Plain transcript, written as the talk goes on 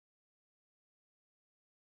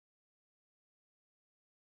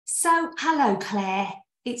So, hello, Claire.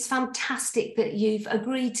 It's fantastic that you've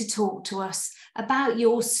agreed to talk to us about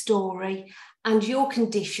your story and your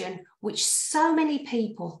condition, which so many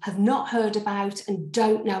people have not heard about and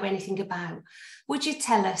don't know anything about. Would you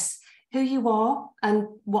tell us who you are and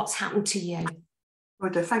what's happened to you?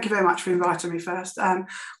 Would do. Thank you very much for inviting me first.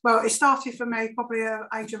 Well, it started for me probably at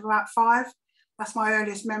the age of about 5. That's my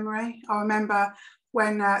earliest memory. I remember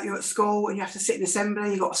when you're at school and you have to sit in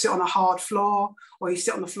assembly, you've got to sit on a hard floor, or you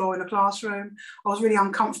sit on the floor in the classroom. I was really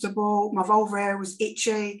uncomfortable. My vulvar area was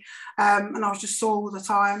itchy, and I was just sore all the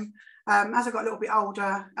time. As I got a little bit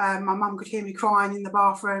older, my mum could hear me crying in the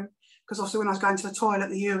bathroom, because obviously when I was going to the toilet,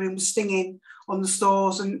 the urine was stinging on the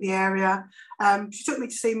stores and the area. She took me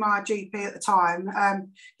to see my GP at the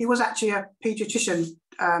time. He was actually a paediatrician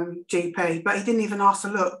GP, but he didn't even ask to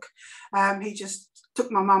look. He just took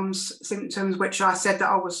my mum's symptoms, which I said that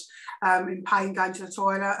I was in pain going to the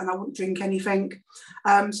toilet and I wouldn't drink anything.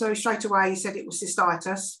 So straight away he said it was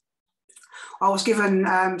cystitis. I was given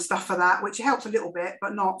stuff for that, which helped a little bit,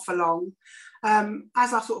 but not for long.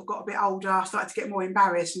 As I sort of got a bit older, I started to get more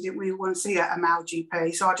embarrassed and didn't really want to see a male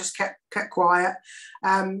GP. So I just kept quiet,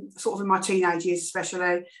 sort of in my teenage years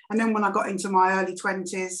especially. And then when I got into my early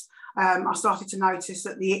 20s, I started to notice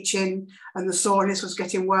that the itching and the soreness was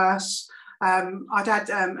getting worse. I'd had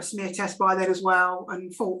a smear test by then as well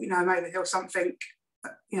and thought, maybe there was something,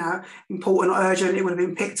 important or urgent, it would have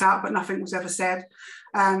been picked up, but nothing was ever said.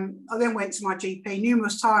 I then went to my GP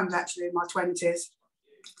numerous times actually in my 20s.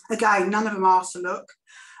 Again, none of them asked to look.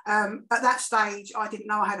 At that stage, I didn't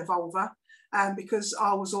know I had a vulva because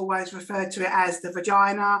I was always referred to it as the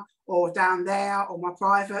vagina or down there or my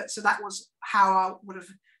private. So that was how I would have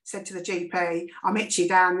said to the GP, I'm itchy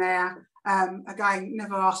down there. Again,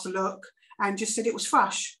 never asked to look and just said it was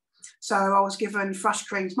thrush. So I was given thrush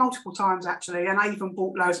creams multiple times actually, and I even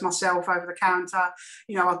bought loads myself over the counter. I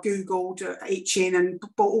Googled itching and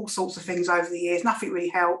bought all sorts of things over the years. Nothing really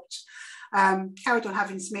helped. Carried on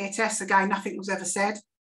having smear tests. Again, nothing was ever said.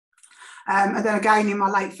 And then again, in my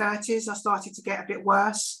late 30s, I started to get a bit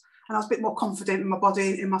worse and I was a bit more confident in my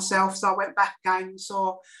body, in myself. So I went back again and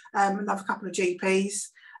saw another couple of GPs.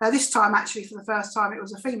 This time, actually, for the first time, it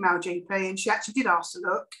was a female GP and she actually did ask to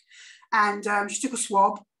look. And she took a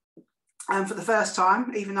swab for the first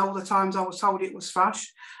time, even though all the times I was told it was thrush.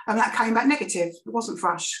 And that came back negative. It wasn't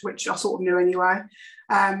thrush, which I sort of knew anyway.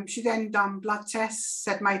 She then done blood tests,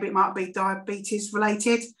 said maybe it might be diabetes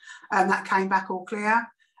related, and that came back all clear.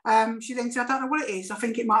 She then said, I don't know what it is. I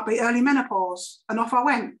think it might be early menopause. And off I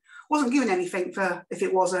went. Wasn't given anything for if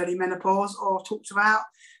it was early menopause or talked about.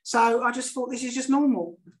 So I just thought this is just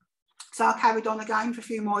normal. So I carried on again for a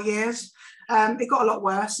few more years. It got a lot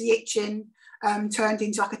worse. The itching turned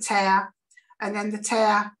into like a tear. And then the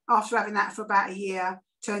tear, after having that for about a year,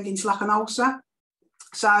 turned into like an ulcer.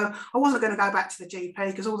 So I wasn't going to go back to the GP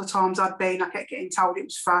because all the times I'd been, I kept getting told it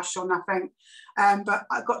was thrush or nothing. But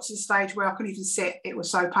I got to the stage where I couldn't even sit. It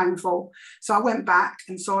was so painful. So I went back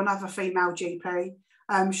and saw another female GP.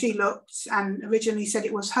 She looked and originally said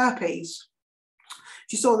it was herpes.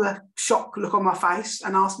 She saw the shock look on my face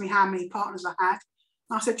and asked me how many partners I had.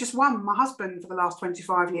 And I said, just one, my husband for the last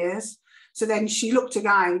 25 years. So then she looked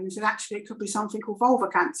again and said, actually, it could be something called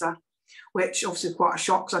vulvar cancer, which obviously was quite a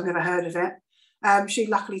shock because I'd never heard of it. She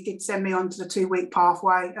luckily did send me on to the 2-week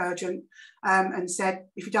pathway, urgent, and said,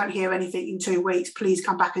 if you don't hear anything in 2 weeks, please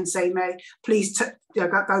come back and see me. Please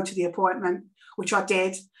go to the appointment, which I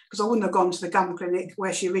did, because I wouldn't have gone to the gum clinic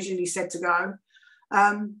where she originally said to go.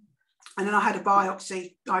 And then I had a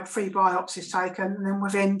biopsy. I had 3 biopsies taken. And then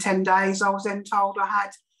within 10 days, I was then told I had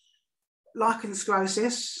Lichen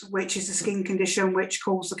sclerosus, which is a skin condition which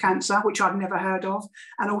caused the cancer, which I'd never heard of.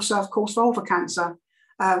 And also, of course, vulvar cancer,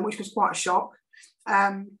 which was quite a shock.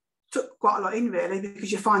 Took quite a lot in really,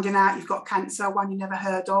 because you're finding out you've got cancer, one you never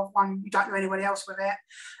heard of, one you don't know anyone else with it.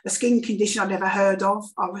 A skin condition I never heard of.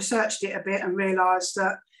 I researched it a bit and realised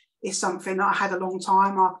that it's something that I had a long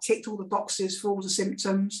time. I ticked all the boxes for all the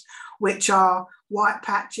symptoms, which are white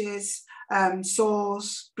patches,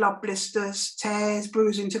 sores, blood blisters, tears,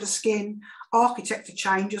 bruising to the skin, architecture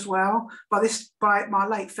change as well. By my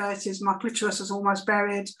late 30s, my clitoris was almost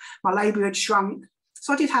buried, my labia had shrunk.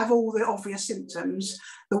 So I did have all the obvious symptoms.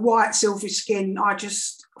 The white silvery skin I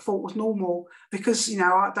just thought was normal because,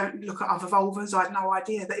 I don't look at other vulvas. I had no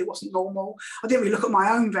idea that it wasn't normal. I didn't really look at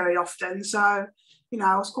my own very often. So,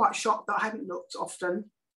 I was quite shocked that I hadn't looked often.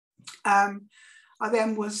 I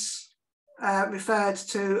then was referred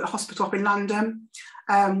to a hospital up in London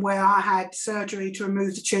where I had surgery to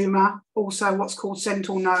remove the tumour, also what's called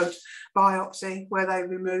sentinel node biopsy, where they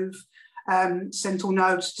remove sentinel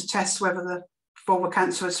nodes to test whether the vulvar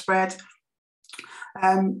cancer has spread.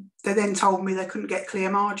 They then told me they couldn't get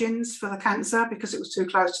clear margins for the cancer because it was too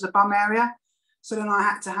close to the bum area. So then I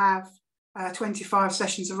had to have 25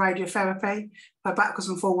 sessions of radiotherapy backwards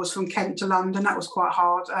and forwards from Kent to London. That was quite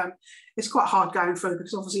hard. It's quite hard going through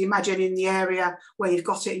because obviously imagine in the area where you've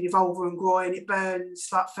got it in your vulva and groin, it burns,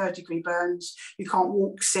 like 3rd-degree burns. You can't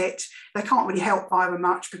walk, sit. They can't really help either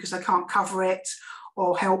much because they can't cover it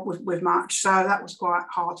or help with much. So that was quite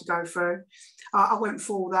hard to go through. I went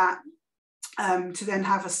through all that to then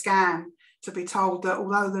have a scan to be told that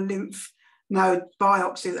although the lymph node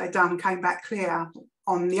biopsy that they'd done came back clear,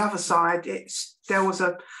 on the other side, there was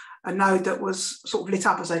a node that was sort of lit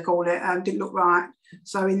up, as they call it, and didn't look right.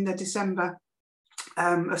 So in the December,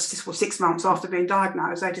 6 months after being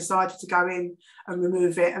diagnosed, they decided to go in and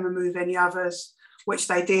remove it and remove any others, which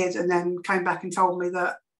they did, and then came back and told me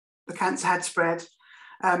that the cancer had spread.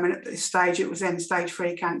 And at this stage, it was then stage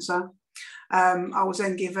 3 cancer. I was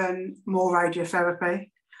then given more radiotherapy.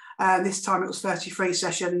 This time it was 33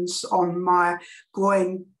 sessions on my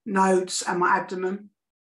groin nodes and my abdomen,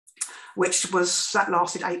 that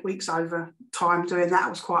lasted 8 weeks over time doing that. It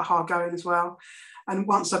was quite hard going as well. And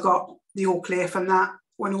once I got the all clear from that,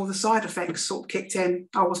 when all the side effects sort of kicked in,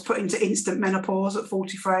 I was put into instant menopause at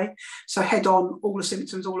 43. So head on, all the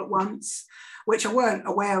symptoms all at once, which I weren't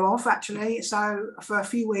aware of actually. So for a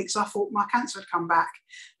few weeks, I thought my cancer had come back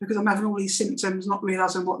because I'm having all these symptoms, not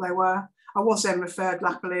realising what they were. I was then referred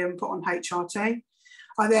luckily and put on HRT.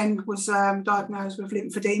 I then was diagnosed with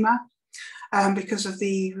lymphedema because of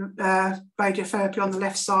the radiotherapy on the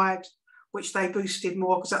left side, which they boosted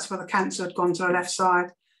more because that's where the cancer had gone to the left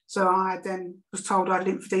side. So I then was told I had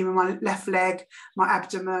lymphedema in my left leg, my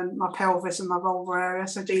abdomen, my pelvis and my vulvar area.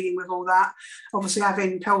 So dealing with all that, obviously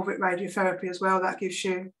having pelvic radiotherapy as well, that gives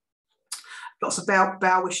you lots of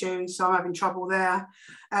bowel issues. So I'm having trouble there.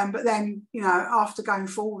 But then, after going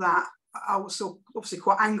through all that, I was still obviously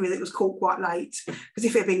quite angry that it was caught quite late, because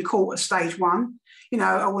if it had been caught at stage 1,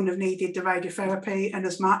 I wouldn't have needed the radiotherapy and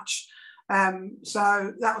as much.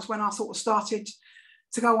 So that was when I sort of started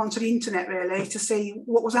to go onto the internet really to see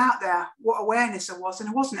what was out there, what awareness there was, and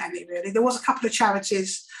there wasn't any really. There was a couple of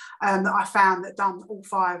charities that I found that done all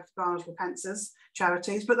 5 gynecological cancers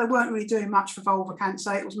charities, but they weren't really doing much for vulvar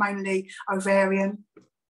cancer. It was mainly ovarian.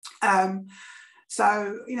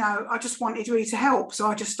 So, I just wanted really to help. So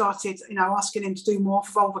I just started, asking him to do more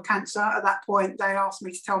for vulvar cancer. At that point, they asked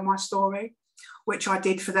me to tell my story, which I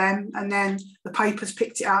did for them. And then the papers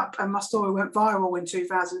picked it up and my story went viral in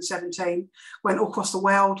 2017, went all across the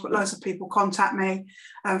world, but loads of people contact me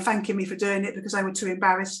thanking me for doing it because they were too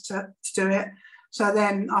embarrassed to do it. So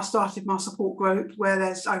then I started my support group where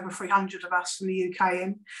there's over 300 of us from the UK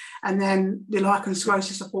in, and then the Lichen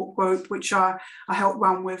sclerosus support group, which I helped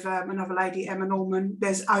run with another lady, Emma Norman.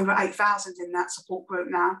 There's over 8,000 in that support group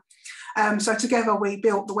now. So together we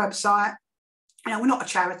built the website. We're not a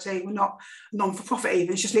charity, we're not non-for-profit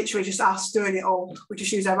even, it's just literally just us doing it all. We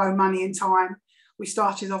just use our own money and time. We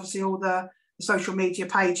started obviously all the social media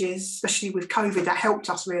pages, especially with COVID, that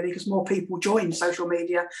helped us really because more people joined social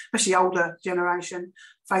media, especially older generation,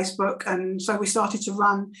 Facebook. And so we started to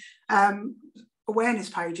run awareness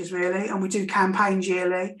pages really, and we do campaigns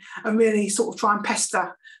yearly and really sort of try and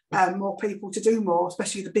pester more people to do more,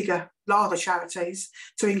 especially the bigger, larger charities,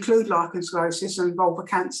 to include lichen sclerosus and vulvar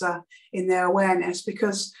cancer in their awareness,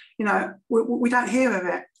 because we don't hear of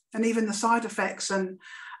it. And even the side effects and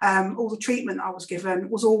all the treatment I was given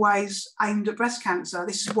was always aimed at breast cancer.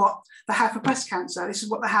 This is what they have for breast cancer. This is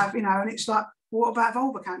what they have, and it's like, what about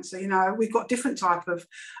vulvar cancer? We've got different type of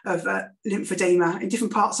lymphedema in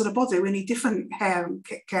different parts of the body. We need different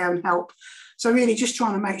care and help. So really just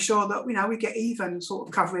trying to make sure that, we get even sort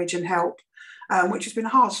of coverage and help, which has been a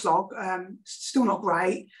hard slog, still not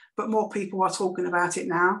great, but more people are talking about it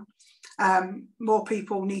now. More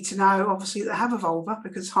people need to know, obviously, that they have a vulva,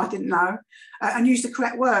 because I didn't know, and use the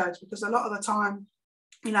correct words, because a lot of the time,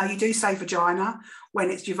 you do say vagina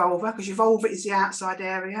when it's your vulva, because your vulva is the outside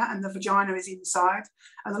area and the vagina is inside.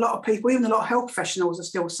 And a lot of people, even a lot of health professionals, are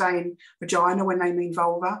still saying vagina when they mean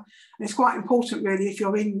vulva. And it's quite important, really, if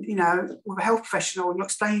you're in, with a health professional and you're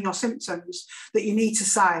explaining your symptoms, that you need to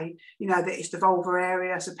say, that it's the vulva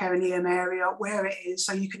area, it's the perineum area, where it is,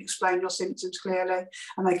 so you can explain your symptoms clearly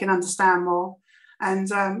and they can understand more. And,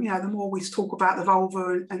 the more we talk about the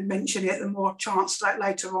vulva and mention it, the more chance that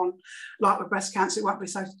later on, like with breast cancer, it won't be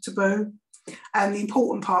so taboo. And the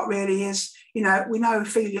important part really is, we know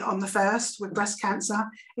feel it on the first with breast cancer.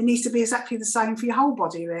 It needs to be exactly the same for your whole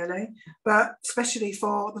body, really, but especially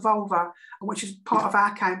for the vulva, which is part of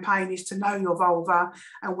our campaign, is to know your vulva.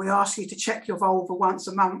 And we ask you to check your vulva once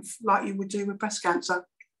a month, like you would do with breast cancer.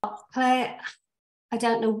 Claire, I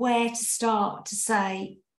don't know where to start to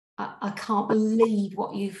say, I can't believe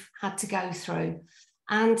what you've had to go through,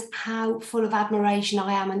 and how full of admiration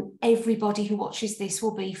I am, and everybody who watches this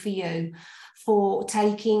will be for you, for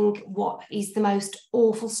taking what is the most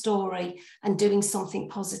awful story and doing something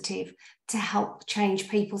positive to help change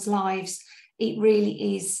people's lives. It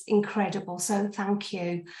really is incredible. So thank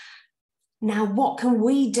you. Now, what can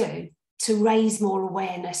we do to raise more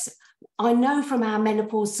awareness? I know from our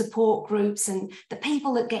menopause support groups and the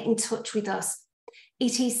people that get in touch with us,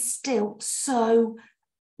 it is still so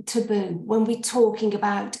taboo when we're talking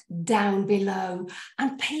about down below,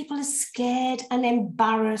 and people are scared and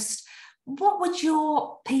embarrassed. What would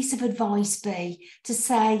your piece of advice be to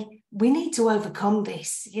say, we need to overcome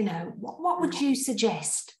this? You know, what would you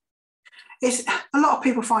suggest? It's, a lot of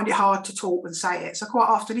people find it hard to talk and say it. So quite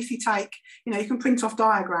often, if you take, you can print off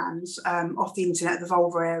diagrams off the internet, the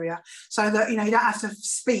vulva area, so that, you don't have to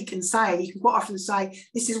speak and say. You can quite often say,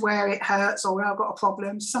 this is where it hurts, or where I've got a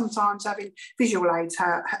problem. Sometimes having visual aids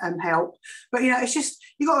help. But, it's just,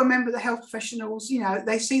 you've got to remember the health professionals,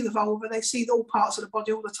 they see the vulva, they see all parts of the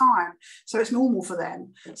body all the time. So it's normal for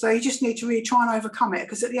them. So you just need to really try and overcome it,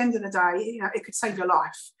 because at the end of the day, it could save your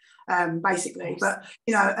life. Basically, but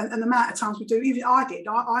and the amount of times we do, even I did,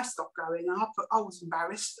 I stopped going, and I was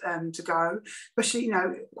embarrassed to go, especially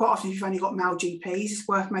quite often if you've only got male GPs, it's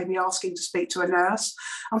worth maybe asking to speak to a nurse.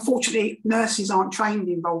 Unfortunately, nurses aren't trained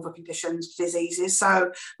in vulvar conditions, diseases,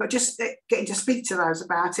 but just getting to speak to those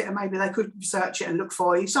about it, and maybe they could research it and look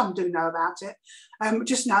for you. Some do know about it.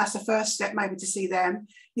 Just that's the first step, maybe, to see them.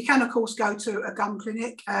 You can, of course, go to a gum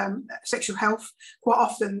clinic, sexual health. Quite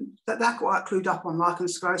often, they're quite clued up on lichen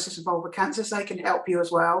sclerosus and vulvar cancer, so they can help you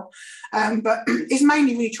as well. But it's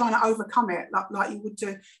mainly really trying to overcome it, like you would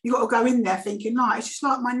do. You've got to go in there thinking, like, it's just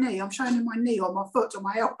like my knee. I'm showing them my knee or my foot or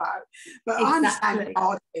my elbow. But exactly. I understand how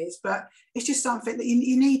hard it is, but it's just something that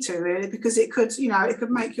you need to, really, because it could, it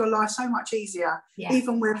could make your life so much easier,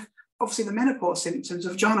 even with obviously the menopause symptoms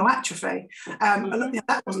of vaginal atrophy.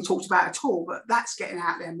 That wasn't talked about at all, but that's getting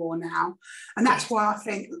out there more now. And that's why I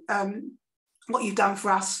think what you've done for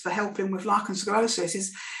us for helping with lichen sclerosus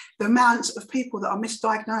is the amount of people that are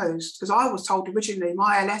misdiagnosed, because I was told originally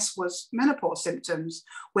my ALS was menopause symptoms,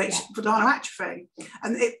 which vaginal atrophy,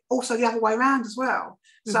 and it also the other way around as well.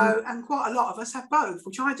 So, and quite a lot of us have both,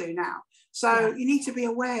 which I do now. So you need to be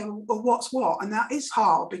aware of what's what, and that is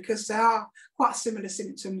hard because there are quite similar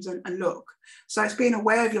symptoms and look. So it's being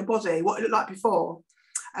aware of your body, what it looked like before,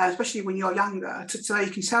 especially when you're younger, so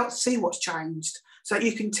you can see what's changed. So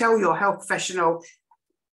you can tell your health professional,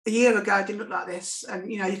 a year ago it didn't look like this, and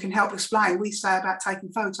you can help explain. We say about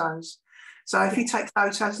taking photos. So if you take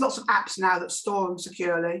photos, lots of apps now that store them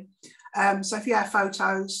securely. So if you have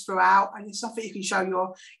photos throughout, and it's something you can show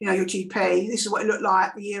your GP, this is what it looked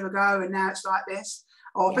like a year ago, and now it's like this.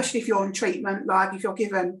 Or especially if you're on treatment, like if you're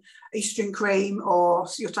given estrogen cream or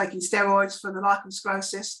you're taking steroids for the lichen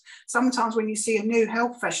sclerosus, sometimes when you see a new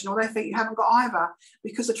health professional, they think you haven't got either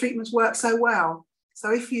because the treatments work so well.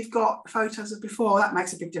 So if you've got photos of before, that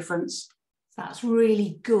makes a big difference. That's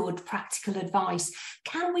really good practical advice.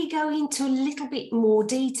 Can we go into a little bit more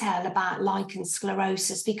detail about lichen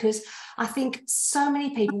sclerosus? Because I think so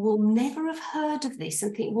many people will never have heard of this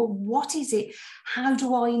and think, well, what is it? How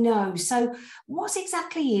do I know? So what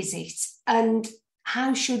exactly is it? And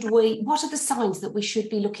what are the signs that we should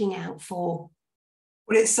be looking out for?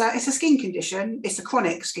 Well, it's a skin condition. It's a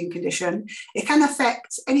chronic skin condition. It can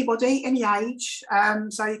affect anybody, any age.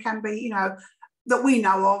 So you can be, that we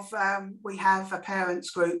know of. We have a parents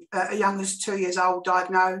group, as young as 2 years old,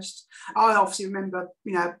 diagnosed. I obviously remember,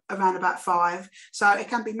 around about 5. So it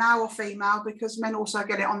can be male or female, because men also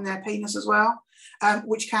get it on their penis as well,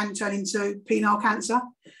 which can turn into penile cancer.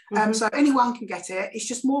 So anyone can get it. It's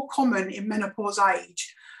just more common in menopause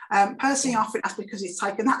age. Personally, I think that's because it's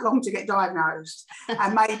taken that long to get diagnosed,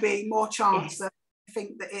 and maybe more chance that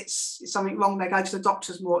think that it's something wrong, they go to the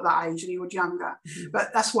doctors more at that age than you would younger.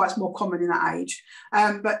 But that's why it's more common in that age.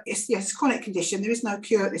 But it's a chronic condition. There is no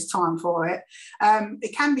cure at this time for it.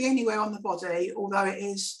 It can be anywhere on the body, although it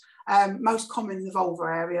is most common in the vulva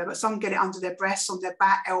area, but some get it under their breasts, on their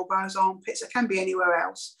back, elbows, armpits. It can be anywhere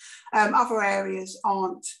else. Other areas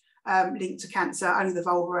aren't linked to cancer, only the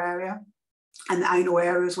vulva area and the anal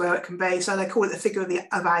area as well it can be. So they call it the figure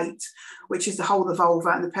of 8, which is the whole of the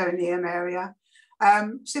vulva and the perineum area.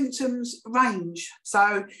 Symptoms range,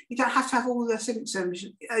 so you don't have to have all the symptoms.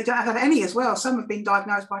 You don't have to have any as well. Some have been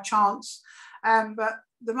diagnosed by chance, But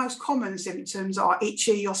the most common symptoms are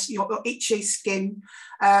itchy, your itchy skin.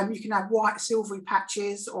 You can have white silvery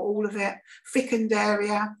patches or all of it, thickened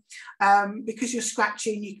area. Because you're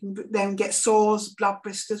scratching, you can then get sores, blood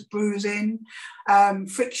blisters, bruising,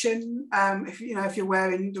 friction. If you're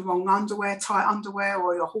wearing the wrong underwear, tight underwear,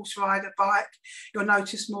 or your horse rider bike, you'll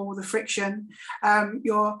notice more of the friction.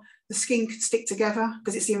 The skin can stick together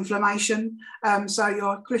because it's the inflammation. So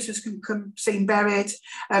your clitoris can seem buried.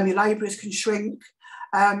 Your labials can shrink.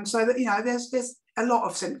 So that, there's a lot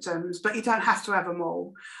of symptoms, but you don't have to have them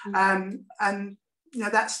all. And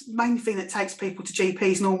that's the main thing that takes people to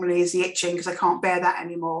GPs normally is the itching, because they can't bear that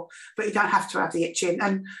anymore. But you don't have to have the itching.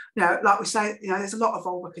 And like we say, there's a lot of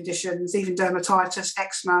vulvar conditions, even dermatitis,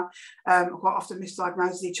 eczema, quite often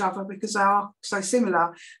misdiagnosed with each other because they are so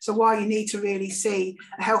similar. So why you need to really see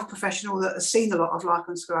a health professional that has seen a lot of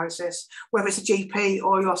lichen sclerosis, whether it's a GP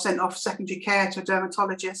or you're sent off secondary care to a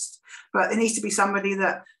dermatologist. But it needs to be somebody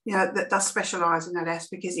that that does specialise in LS,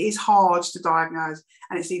 because it is hard to diagnose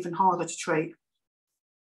and it's even harder to treat.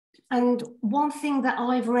 And one thing that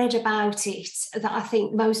I've read about it that I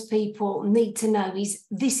think most people need to know is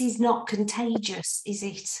this is not contagious, is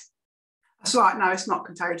it? That's right, no, it's not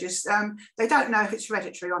contagious. They don't know if it's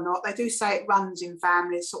hereditary or not. They do say it runs in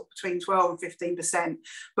families sort of between 12 and 15%.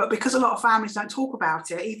 But because a lot of families don't talk about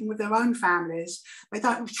it, even with their own families, they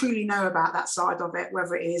don't truly know about that side of it,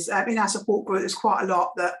 whether it is. In our support group, there's quite a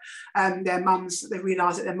lot that their mums, they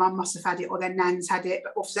realise that their mum must have had it or their nan's had it,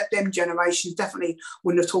 but offset them generations definitely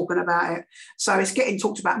wouldn't have talked about it. So it's getting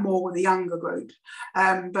talked about more with the younger group.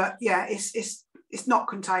 But yeah, it's not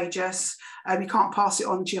contagious. You can't pass it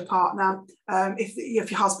on to your partner.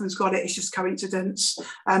 If your husband's got it, it's just coincidence.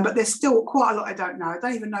 But there's still quite a lot I don't know. I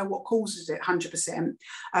don't even know what causes it 100%.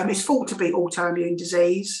 It's thought to be autoimmune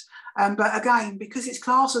disease. But again, because it's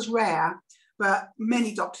classed as rare, but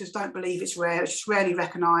many doctors don't believe it's rare. It's just rarely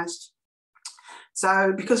recognised.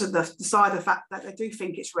 So because of the side of the fact that they do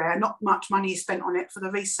think it's rare, not much money is spent on it for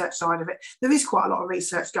the research side of it. There is quite a lot of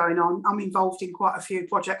research going on. I'm involved in quite a few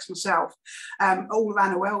projects myself. All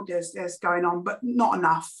around the world there's going on, but not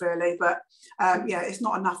enough really. But it's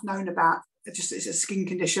not enough known about. It's a skin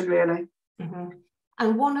condition really. Mm-hmm.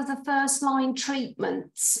 And one of the first line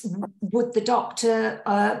treatments, would the doctor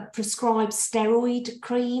prescribe steroid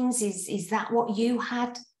creams? Is that what you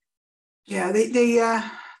had? Yeah,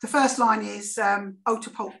 the first line is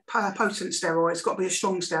ultra-potent steroid. It's got to be a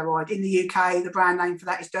strong steroid. In the UK, the brand name for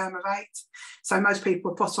that is Dermavate. So most people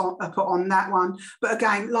are put on that one. But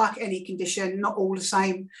again, like any condition, not all the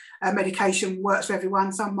same medication works for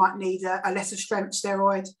everyone. Some might need a lesser strength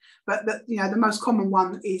steroid. But the most common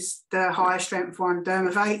one is the higher strength one,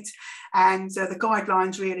 Dermavate. And the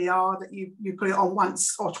guidelines really are that you put it on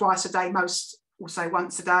once or twice a day. Most will say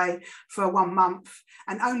once a day for 1 month.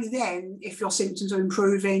 And only then, if your symptoms are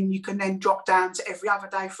improving, you can then drop down to every other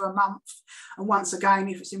day for a month. And once again,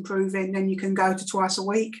 if it's improving, then you can go to twice a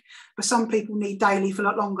week. But some people need daily for a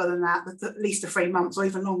lot longer than that, at least 3 months or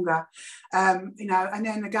even longer. And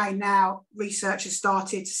then again, now research has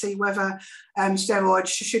started to see whether steroids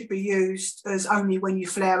should be used as only when you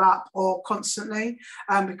flare up or constantly,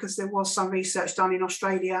 because there was some research done in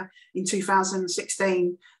Australia in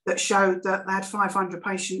 2016 that showed that they had 500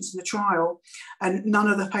 patients in the trial, and none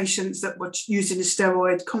of the patients that were using the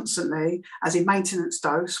steroid constantly, as in maintenance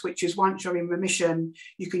dose, which is once you're in remission,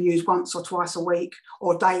 you can use once or twice a week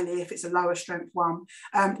or daily if it's a lower strength one.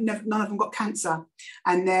 None of them got cancer,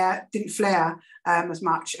 and they didn't flare as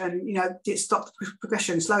much, and it stopped the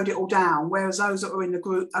progression, slowed it all down, whereas those that were in the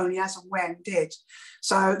group only as and when did.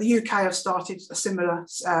 So the UK have started a similar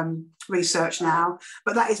research now,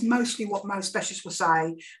 but that is mostly what most specialists will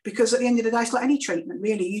say, because at the end of the day, it's like any treatment,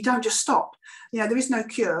 really. You don't just stop. There is no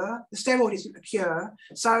cure. The steroid isn't a cure.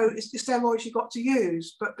 So it's the steroids you've got to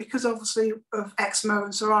use. But because obviously of eczema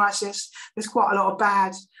and psoriasis, there's quite a lot of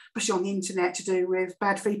bad, especially on the internet, to do with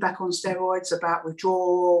bad feedback on steroids about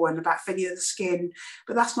withdrawal and about thinning of the skin.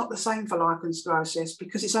 But that's not the same for lichen sclerosis,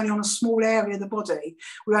 because it's only on a small area of the body.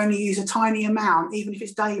 We only use a tiny amount, even if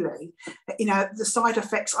it's daily. The side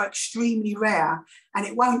effects are extremely rare, and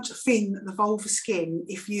it won't thin the vulvar skin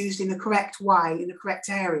if used in the correct way, in the correct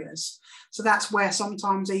areas. So that's where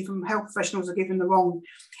sometimes even health professionals are given the wrong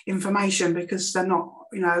information, because they're not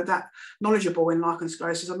that knowledgeable in lichen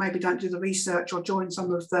sclerosis, or maybe don't do the research or join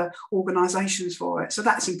some of the organisations for it. So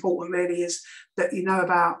that's important really, is that you know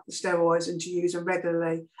about the steroids and to use them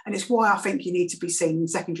regularly. And it's why I think you need to be seen in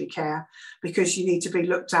secondary care, because you need to be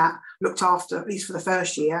looked after at least for the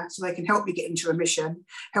first year, so they can help you get into remission,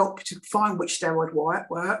 help to find which steroid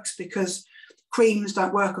works, because creams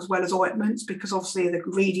don't work as well as ointments because obviously the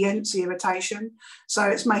ingredients, the irritation. So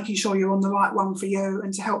it's making sure you're on the right one for you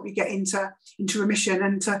and to help you get into remission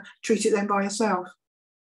and to treat it then by yourself.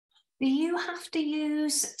 Do you have to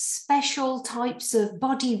use special types of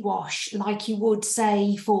body wash like you would,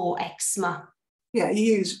 say, for eczema? Yeah,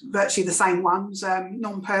 you use virtually the same ones,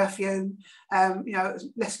 non-perfume,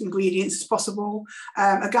 less ingredients as possible.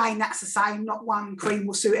 Again, that's the same. Not one cream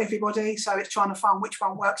will suit everybody, so it's trying to find which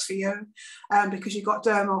one works for you. Because you've got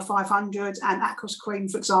Dermal 500 and Aqueous cream,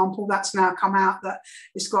 for example, that's now come out that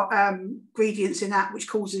it's got ingredients in that which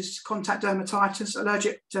causes contact dermatitis,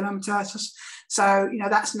 allergic dermatitis. So,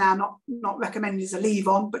 that's now not recommended as a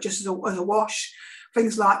leave-on, but just as a wash.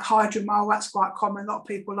 Things like Hydromol, that's quite common. A lot of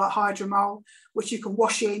people like Hydromol, which you can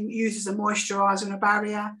wash in, use as a moisturiser and a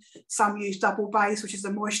barrier. Some use double base, which is a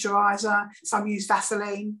moisturiser. Some use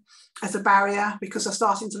Vaseline as a barrier because they're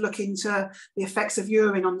starting to look into the effects of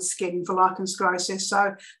urine on the skin for lichen sclerosus.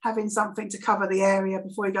 So having something to cover the area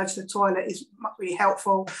before you go to the toilet is really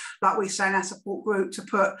helpful. Like we say in our support group, to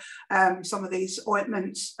put some of these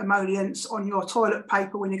ointments, emollients on your toilet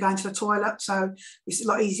paper when you're going to the toilet. So it's a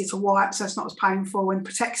lot easier to wipe, so it's not as painful and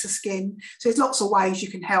protects the skin. So there's lots of ways you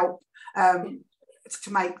can help to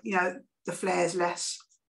make the flares less.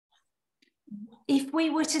 If we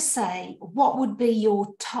were to say, what would be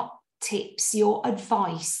your top tips, your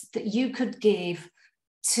advice that you could give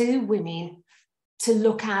to women to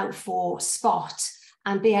look out for, spot,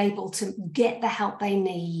 and be able to get the help they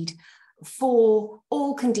need for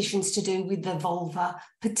all conditions to do with the vulva,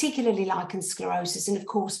 particularly lichen sclerosus and of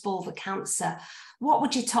course vulvar cancer? What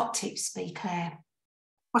would your top tips be, Claire?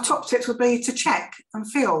 My top tips would be to check and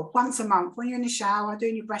feel once a month when you're in the shower,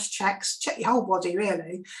 doing your breast checks, check your whole body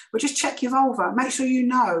really, but just check your vulva. Make sure you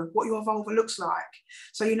know what your vulva looks like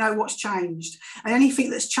so you know what's changed. And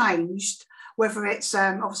anything that's changed, whether it's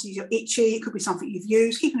obviously you're itchy, it could be something you've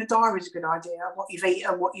used. Keeping a diary is a good idea, what you've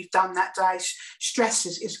eaten, what you've done that day. Stress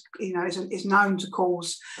is known to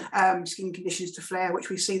cause skin conditions to flare, which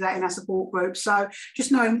we see that in our support group. So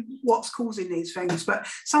just knowing what's causing these things. But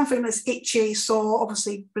something that's itchy, sore,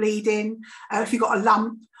 obviously bleeding, if you've got a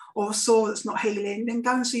lump or a sore that's not healing, then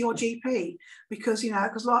go and see your GP because,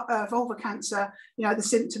 like vulvar cancer, the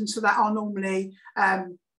symptoms for that are normally a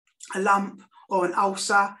lump or an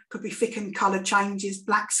ulcer, could be thickened colour changes,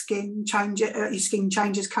 black skin, your skin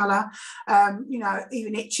changes colour,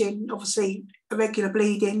 even itching, obviously irregular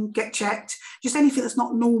bleeding, get checked, just anything that's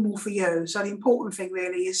not normal for you. So the important thing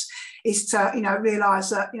really is to,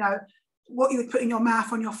 realise that, what you would put in your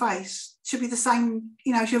mouth on your face should be the same,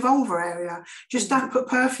 as your vulva area. Just don't put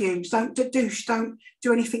perfumes, don't douche, don't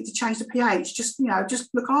do anything to change the pH. Just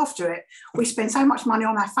look after it. We spend so much money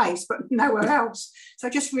on our face, but nowhere else. So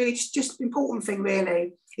just really, just important thing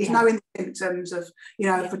really is knowing the symptoms of,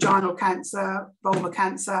 vaginal cancer, vulvar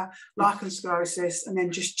cancer, lichen sclerosus, and then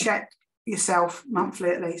just check yourself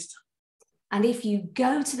monthly at least. And if you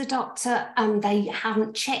go to the doctor and they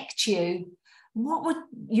haven't checked you, what would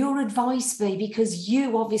your advice be? Because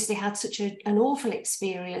you obviously had such an awful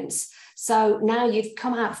experience. So now you've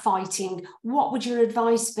come out fighting. What would your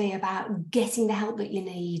advice be about getting the help that you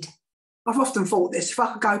need? I've often thought this, if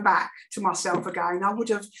I could go back to myself again, I would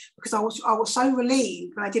have, because I was so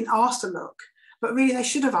relieved when I didn't ask to look. But really they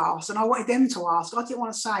should have asked, and I wanted them to ask. I didn't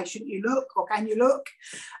want to say, shouldn't you look, or can you look?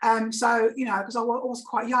 Because I was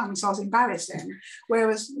quite young, so I was embarrassed then.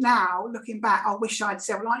 Whereas now, looking back, I wish I'd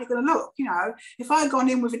said, well, aren't you going to look? If I had gone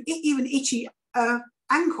in with an even itchy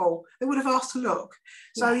ankle, they would have asked to look.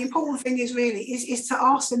 So the important thing is really is to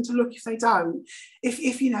ask them to look if they don't.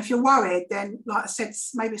 If you're worried, then like I said,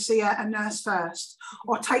 maybe see a nurse first,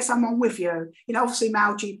 or take someone with you. Obviously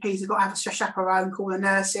male GPs have got to have a chaperone, call a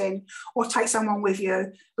nurse in, or take someone with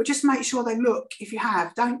you. But just make sure they look if you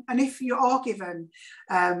have. Don't. And if you are given,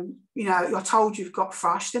 you're told you've got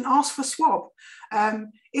thrush, then ask for a swab.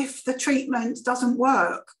 If the treatment doesn't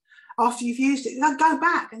work after you've used it, go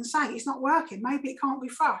back and say it's not working. Maybe it can't be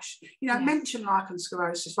thrush. Mention lichen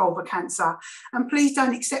sclerosus, vulvar cancer, and please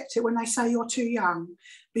don't accept it when they say you're too young,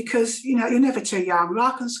 because you're never too young.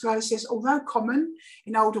 Lichen sclerosus, although common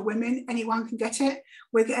in older women, anyone can get it.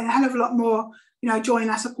 We're getting a hell of a lot more, joining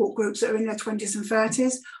our support groups that are in their 20s and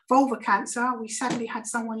 30s. Vulvar cancer, we sadly had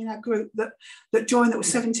someone in our group that joined that was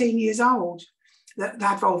 17 years old. That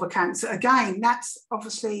had vulvar cancer. Again, that's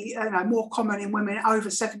obviously more common in women over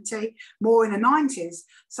 70, more in the 90s.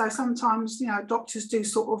 So sometimes doctors do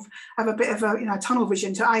sort of have a bit of a tunnel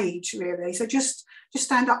vision to age really. So just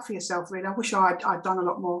stand up for yourself really. I wish I'd done a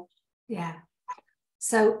lot more. Yeah.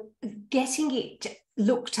 So getting it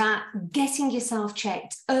looked at, getting yourself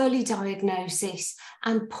checked, early diagnosis,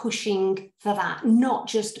 and pushing for that, not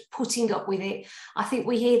just putting up with it. I think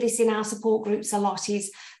we hear this in our support groups a lot,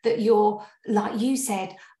 is that you're, like you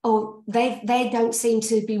said, oh, they don't seem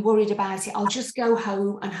to be worried about it. I'll just go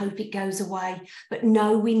home and hope it goes away. But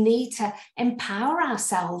no, we need to empower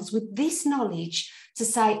ourselves with this knowledge to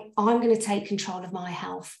say, I'm going to take control of my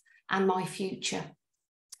health and my future.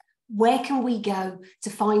 Where can we go to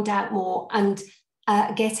find out more and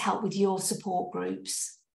get help with your support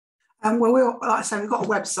groups? Well, like I say, we've got a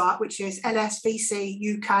website, which is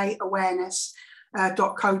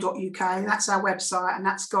lsvcukawareness.co.uk. That's our website, and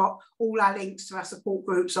that's got all our links to our support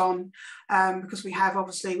groups on, because we have a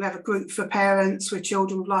group for parents with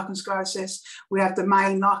children with lichen sclerosus. We have the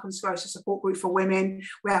main lichen sclerosus support group for women.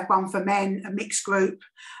 We have one for men, a mixed group.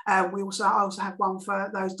 We also have one for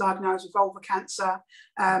those diagnosed with vulvar cancer,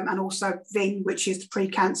 and also VIN, which is the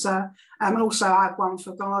pre-cancer. And also I have one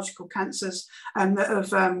for gynecological cancers that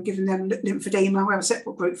have given them lymphedema. We have a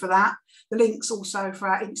separate group for that. The links also for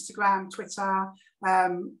our Instagram, Twitter,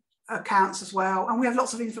 accounts as well. And we have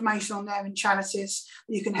lots of information on there in charities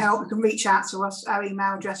that you can help. You can reach out to us. Our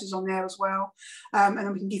email address is on there as well. And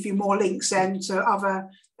then we can give you more links then to other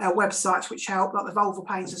websites which help, like the Vulvar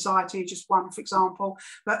Pain Society, just one, for example,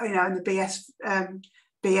 but, you know, and the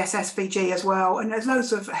BSSVG as well. And there's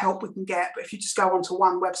loads of help we can get. But if you just go onto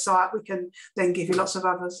one website, we can then give you lots of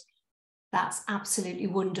others. That's absolutely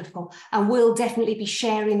wonderful. And we'll definitely be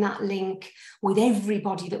sharing that link with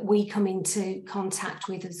everybody that we come into contact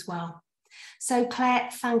with as well. So Claire,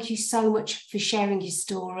 thank you so much for sharing your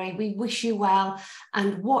story. We wish you well.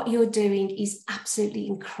 And what you're doing is absolutely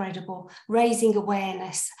incredible, raising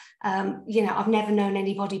awareness. You know, I've never known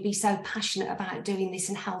anybody be so passionate about doing this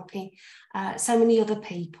and helping so many other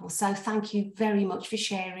people. So thank you very much for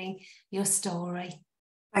sharing your story.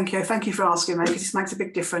 Thank you. Thank you for asking me, because this makes a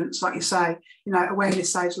big difference. Like you say, you know,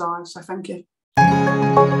 awareness saves lives. So thank you.